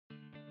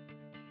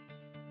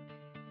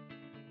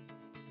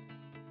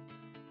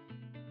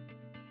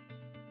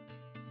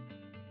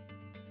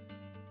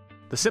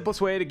The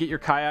simplest way to get your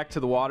kayak to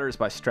the water is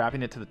by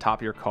strapping it to the top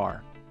of your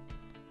car.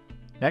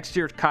 Next to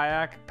your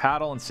kayak,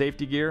 paddle, and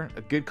safety gear,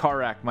 a good car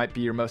rack might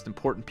be your most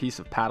important piece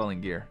of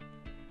paddling gear.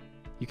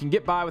 You can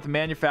get by with a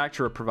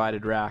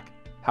manufacturer-provided rack.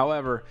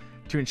 However,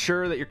 to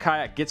ensure that your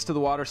kayak gets to the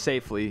water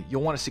safely,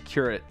 you'll want to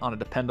secure it on a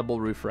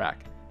dependable roof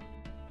rack.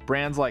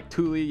 Brands like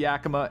Thule,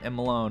 Yakima, and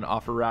Malone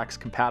offer racks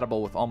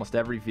compatible with almost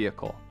every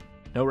vehicle.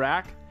 No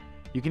rack?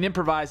 You can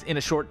improvise in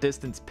a short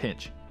distance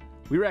pinch.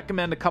 We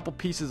recommend a couple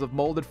pieces of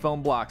molded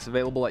foam blocks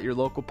available at your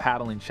local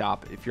paddling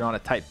shop if you're on a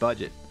tight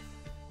budget,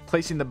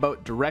 placing the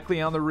boat directly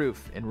on the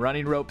roof and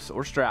running ropes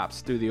or straps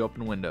through the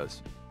open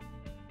windows.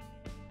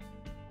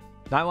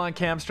 Nylon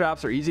cam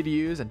straps are easy to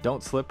use and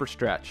don't slip or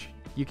stretch.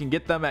 You can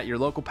get them at your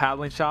local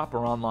paddling shop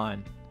or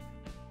online.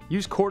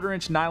 Use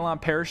 1/4-inch nylon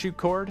parachute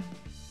cord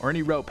or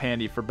any rope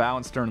handy for bow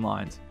and stern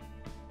lines.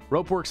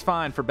 Rope works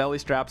fine for belly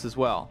straps as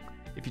well.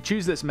 If you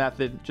choose this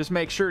method, just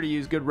make sure to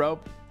use good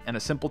rope and a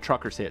simple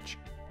trucker's hitch.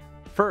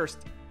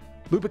 First,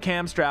 loop a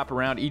cam strap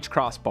around each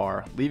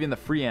crossbar, leaving the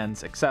free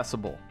ends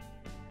accessible.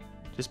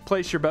 Just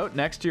place your boat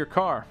next to your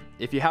car.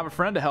 If you have a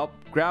friend to help,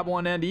 grab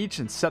one end each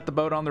and set the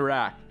boat on the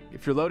rack.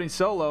 If you're loading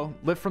solo,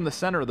 lift from the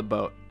center of the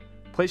boat.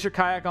 Place your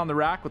kayak on the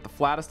rack with the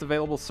flattest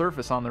available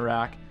surface on the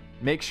rack.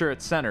 Make sure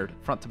it's centered,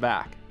 front to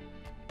back.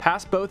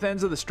 Pass both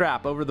ends of the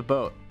strap over the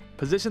boat.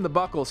 Position the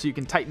buckle so you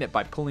can tighten it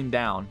by pulling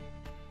down.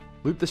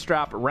 Loop the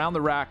strap around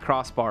the rack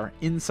crossbar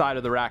inside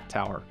of the rack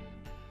tower.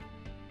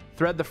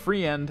 Thread the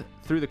free end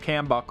through the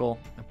cam buckle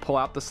and pull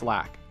out the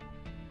slack.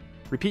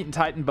 Repeat and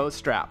tighten both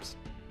straps.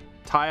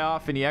 Tie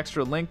off any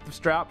extra length of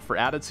strap for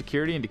added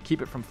security and to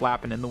keep it from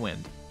flapping in the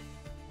wind.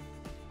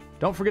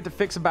 Don't forget to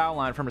fix a bow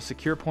line from a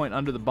secure point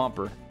under the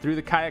bumper, through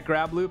the kayak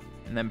grab loop,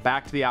 and then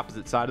back to the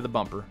opposite side of the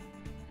bumper.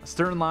 A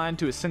stern line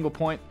to a single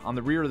point on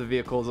the rear of the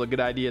vehicle is a good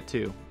idea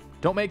too.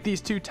 Don't make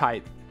these too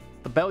tight.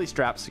 The belly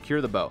straps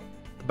secure the boat.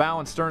 The bow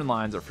and stern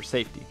lines are for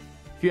safety.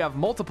 If you have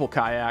multiple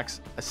kayaks,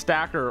 a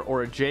stacker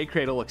or a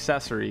J-cradle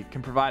accessory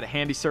can provide a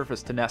handy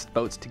surface to nest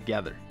boats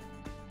together.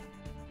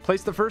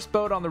 Place the first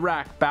boat on the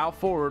rack bow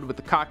forward with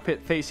the cockpit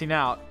facing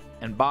out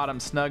and bottom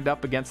snugged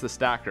up against the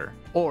stacker,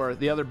 or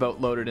the other boat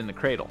loaded in the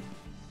cradle.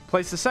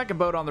 Place the second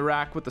boat on the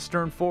rack with the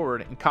stern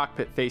forward and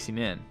cockpit facing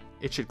in.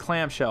 It should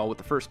clamshell with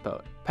the first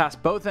boat. Pass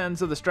both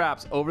ends of the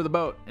straps over the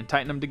boat and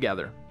tighten them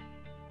together.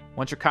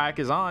 Once your kayak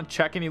is on,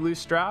 check any loose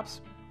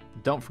straps.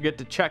 Don't forget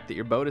to check that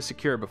your boat is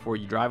secure before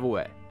you drive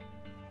away.